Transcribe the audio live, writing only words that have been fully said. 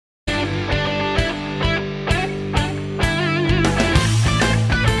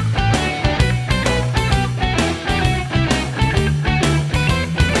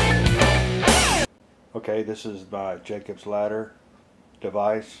Okay, this is my Jacob's ladder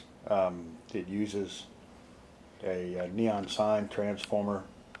device. It uses a neon sign transformer.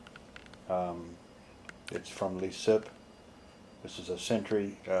 It's from SIP. This is a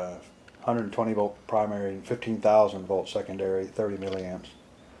Sentry, 120 volt primary, 15,000 volt secondary, 30 milliamps.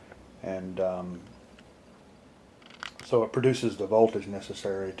 And so it produces the voltage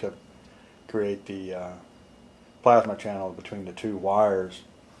necessary to create the plasma channel between the two wires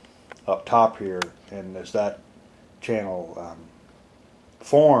up top here. And as that channel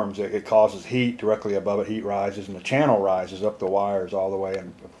forms, it causes heat directly above it. Heat rises and the channel rises up the wires all the way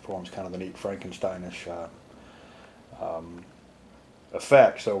and forms kind of a neat Frankensteinish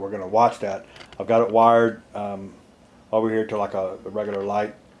effect. So we're going to watch that. I've got it wired over here to like a regular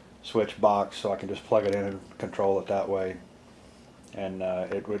light switch box, so I can just plug it in and control it that way. And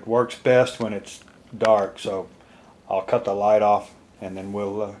it works best when it's dark, so I'll cut the light off and then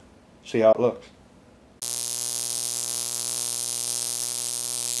we'll see how it looks.